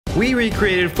We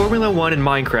recreated Formula 1 in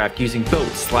Minecraft using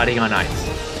boats sliding on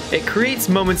ice. It creates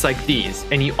moments like these,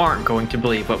 and you aren't going to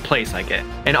believe what place I get.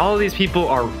 And all of these people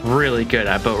are really good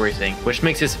at boat racing, which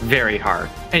makes this very hard.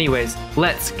 Anyways,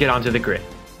 let's get onto the grid.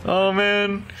 Oh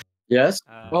man. Yes?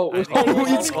 We're going!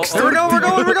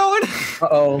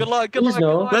 Uh-oh. Good luck, good Please luck,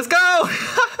 no. good luck. Let's go!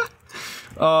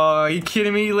 Oh, are you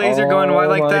kidding me? Laser going wide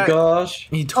like that? Oh my gosh.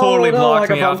 He totally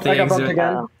blocked me off the I got bumped exit.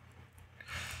 again.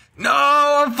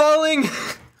 No, I'm falling!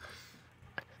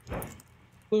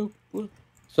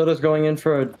 Soda's going in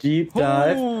for a deep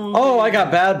dive. Oh, I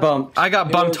got bad bumped. I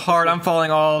got bumped hard. I'm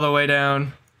falling all the way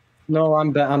down. No,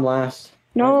 I'm last.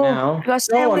 No, Right now. I got No, I'm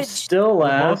sandwiched. still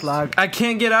last. I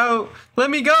can't get out. Let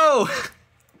me go!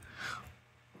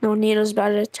 No, Nito's about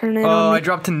to turn it Oh, on I me.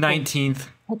 dropped to 19th.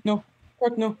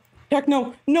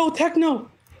 Techno.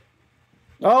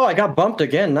 Oh, I got bumped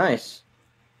again. Nice.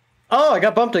 Oh, I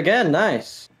got bumped again.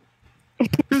 Nice.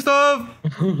 Gustav!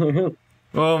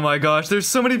 Oh my gosh, there's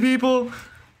so many people.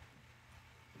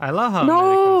 I love how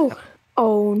No!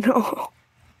 Oh no.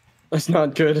 That's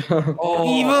not good.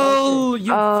 Evil!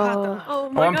 You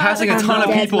Oh, I'm passing a ton of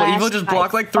dead people. last Evil just by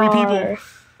blocked like 3 people.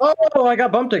 far. Oh, I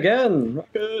got bumped again.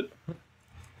 Not good.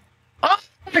 Oh,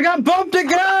 I got bumped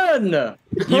again.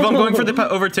 Evil, I'm going for the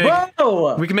overtake.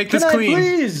 Bro, We can make this I clean.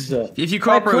 Please? If you My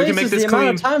cooperate, we can place make is this the amount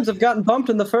clean. of times I've gotten bumped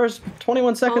in the first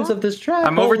 21 seconds of this track.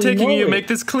 I'm Holy overtaking you. moly. Make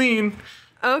this clean.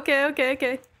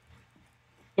 Okay.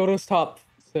 Soda's top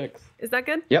 6. Is that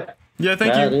good? Yep. Yeah,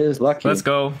 thank That you. is lucky. Let's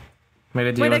go. Made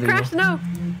a deal Wait, I with crashed? Evil. No.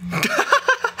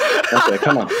 Okay,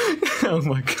 come on. Oh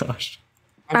my gosh.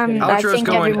 I Outro's think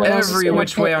going everyone else is every gonna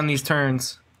which way pick. on these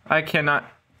turns. I cannot.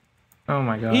 Oh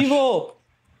my gosh. Evil!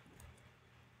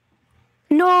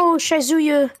 No,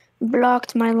 Shizuya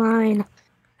blocked my line.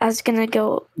 I was gonna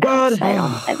go God. outside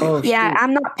on Oh, yeah, shoot.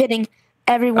 I'm not pitting.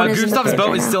 Everyone is in the Gustav's pit boat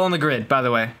right is now. still on the grid, by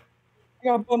the way. I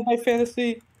got bumped by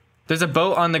fantasy. There's a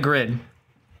boat on the grid.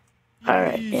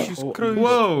 Alright, yeah.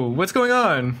 Whoa, what's going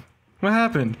on? What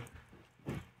happened?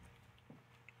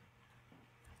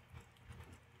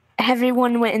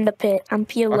 Everyone went in the pit. I'm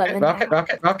P11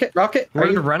 Rocket. Where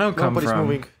did Are you- Renault come Nobody's from?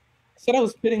 moving. I said I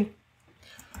was pitting.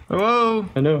 Whoa.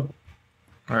 I know.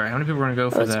 Alright, how many people are gonna go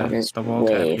for This one that? is The wall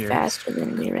cap way here. faster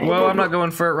than me right Whoa, now. I'm not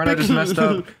going for it. Renault just messed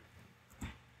up.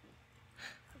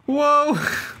 Whoa.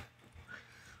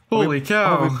 Holy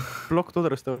cow. Blocked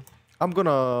other stuff. I'm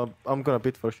gonna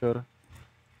bid for sure.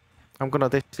 I'm gonna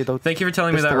test it out. Thank you for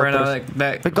telling me Test that, the Renault. waters.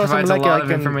 That Because I'm provides a like lot I of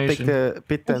can information. take the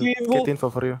bid and get info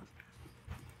for you.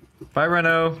 Bye,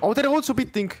 Renault. Oh, they're also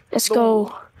bidding. Let's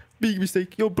go. Big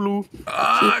mistake. You're blue.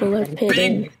 People are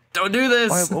pitting. Big. Don't do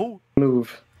this.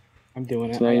 Move. I'm doing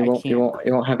it. So now you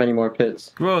won't have any more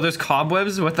pits. Whoa, there's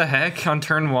cobwebs. What the heck? On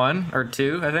turn 1 or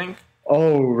 2, I think.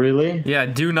 Oh, really? Yeah,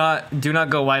 do not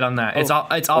go wide on that. It's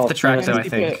off the track though, I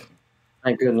think.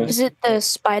 Thank goodness. Is it the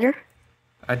spider?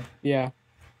 Yeah.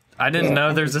 I didn't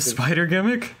know there's a spider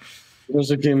gimmick.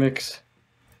 Those are gimmicks.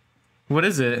 What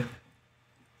is it?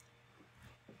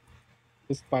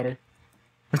 The spider.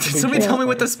 Somebody tell me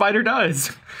what the spider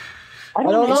does. I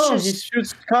don't It's know. just- He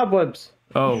shoots cobwebs.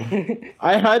 Oh,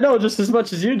 I know just as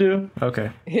much as you do. okay.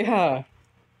 Yeah.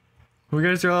 We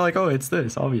guys are all like, oh, it's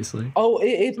this, obviously. Oh,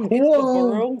 it's the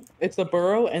Whoa. burrow. It's the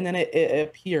burrow, and then it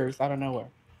appears out of nowhere.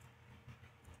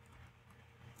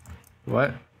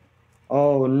 What?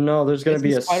 Oh no, there's gonna Is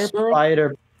be the a spider burrow?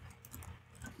 spider.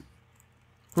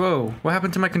 Whoa, what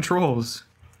happened to my controls?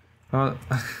 Oh,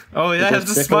 oh yeah, Does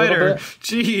it's it the stick a little spider. bit?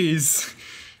 Jeez.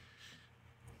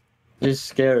 It's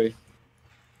scary.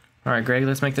 All right, Greg,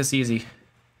 let's make this easy.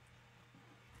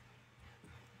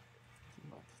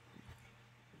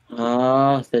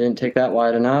 They didn't take that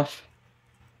wide enough.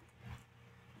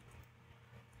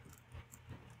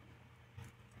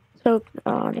 So,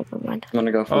 oh, never mind. I'm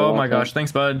gonna go for. Oh the my wall gosh,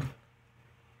 thanks, bud.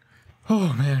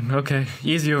 Oh man, okay,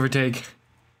 easy overtake.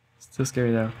 Still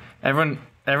scary though.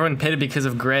 Everyone pitted because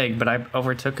of Greg, but I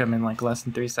overtook him in like less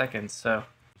than 3 seconds. So,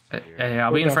 hey,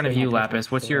 I'll be in front of you, Lapis.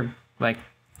 What's your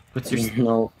What's your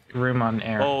No. room on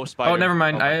air? Oh, spider. Oh, never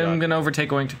mind. Oh my I am God. gonna overtake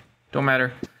going to. Don't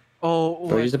matter. Oh,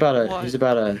 Bro, he's about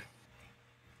a.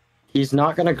 He's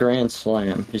not gonna grand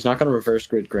slam. He's not gonna reverse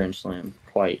grid grand slam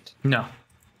quite. No.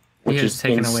 Which He has is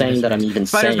taken away insane his that I'm range. even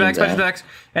Spider's saying back, that. spider's back.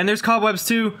 And there's cobwebs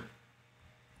too.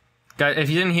 Guys, if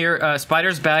you didn't hear,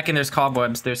 spider's back and there's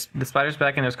cobwebs. There's the spider's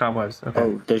back and there's cobwebs. Okay.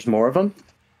 Oh, there's more of them?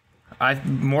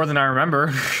 More than I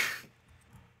remember.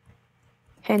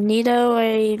 And Nito,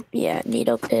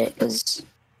 Nito pit because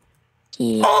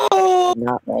he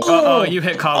not like. Oh, you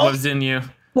hit cobwebs, didn't you?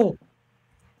 Oh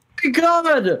my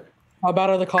god! How bad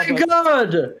are the My cobwebs?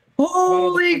 god!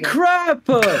 Holy crap!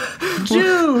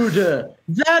 Dude!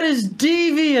 That is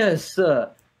devious!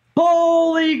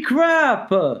 Holy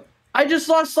crap! I just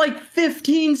lost like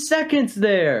 15 seconds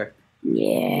there.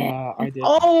 Yeah. I did.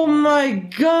 Oh my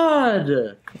god!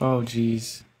 Oh,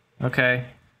 jeez. Okay.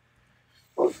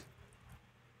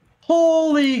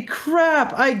 Holy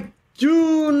crap! I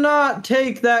do not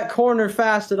take that corner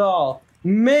fast at all.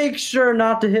 Make sure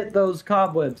not to hit those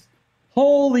cobwebs.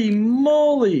 Holy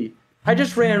moly! I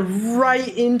just ran right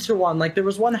into one. Like there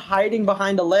was one hiding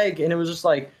behind a leg, and it was just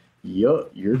like, yup,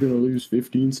 you're gonna lose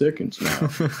 15 seconds now.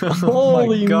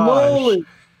 Holy moly!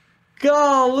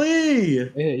 Golly!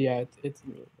 Yeah, it's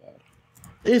really bad.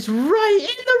 It's right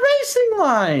in the racing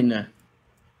line!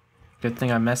 Good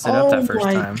thing I messed it up that first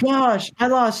time. Oh my gosh, I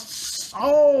lost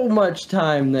so much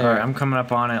time there. Alright, I'm coming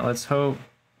up on it. Let's hope.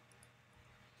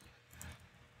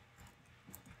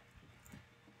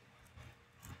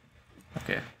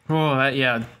 Okay. Oh,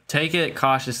 yeah. Take it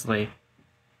cautiously.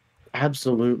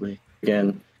 Absolutely.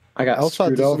 Again, I got Elsa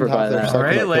screwed doesn't over by have their that. second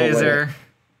Alright, go away. Laser.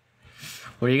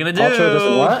 What are you gonna do? Ultra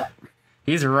doesn't what?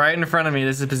 He's right in front of me.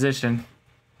 This is position.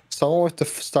 Someone with the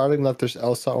starting letters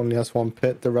Elsa only has one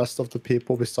pit. The rest of the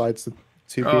people, besides the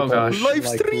two Oh, people, gosh. like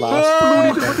Livestream!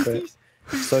 last one pit.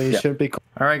 So you shouldn't be.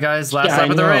 Alright, guys. Last Yeah, lap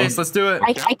I of the know. race. Let's do it.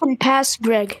 I can pass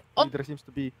Greg. There seems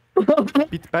to be a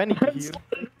bit panicky here.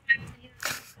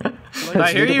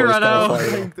 I hear you, Rano.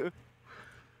 Rano.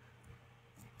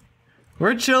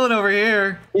 We're chilling over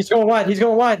here. He's going wide. He's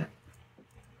going wide.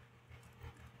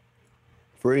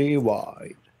 Free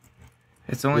wide.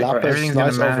 It's only Lapis, everything's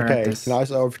nice gonna matter at overtake. this.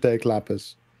 Nice overtake,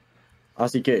 Lapis.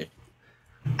 ACK.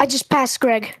 I just passed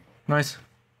Greg. Nice.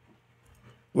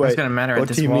 Wait, It's gonna matter at what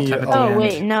this do you wall mean? type at the Oh end.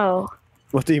 wait, no.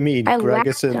 What do you mean? I Greg lapped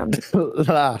is in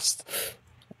last.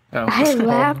 Oh. I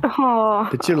lapped. Oh.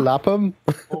 Did you lap him?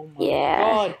 Oh my Yeah.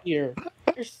 god, here.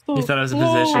 You're so You thought it was a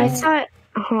slow. position. I thought.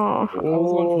 Oh. I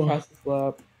was going for fastest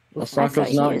lap. I thought Asako's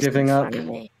he not was giving in up. front of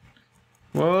me.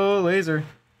 Whoa, Laser.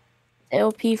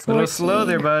 LP A 14. little slow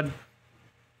there, bud.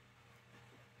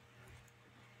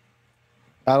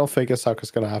 I don't think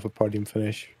Asaka's gonna have a podium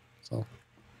finish. So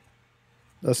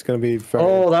that's gonna be very.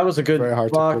 Oh, that was a good very hard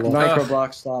to block. pull off. Micro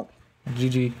block stop.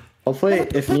 GG. Hopefully,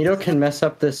 if Nito can mess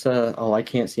up this, oh, I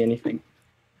can't see anything.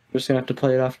 We're just gonna have to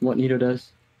play it off from what Nito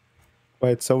does.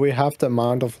 Wait, so we have the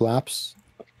amount of laps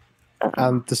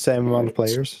and the same amount of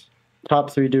players.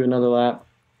 Top three do another lap.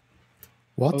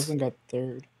 What? Ozen got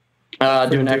third. Do an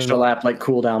do extra another- lap, like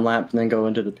cool down lap, and then go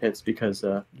into the pits because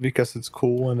Because it's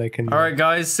cool and they can. Alright,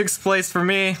 guys. 6th place for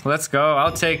me. Let's go.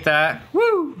 I'll take that.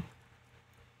 Woo!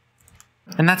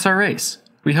 And that's our race.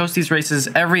 We host these races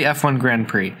every F1 Grand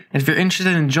Prix. And if you're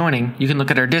interested in joining, you can look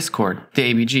at our Discord,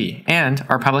 the ABG, and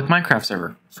our public Minecraft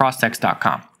server,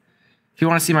 frostex.com. If you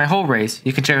want to see my whole race,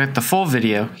 you can check out the full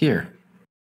video here.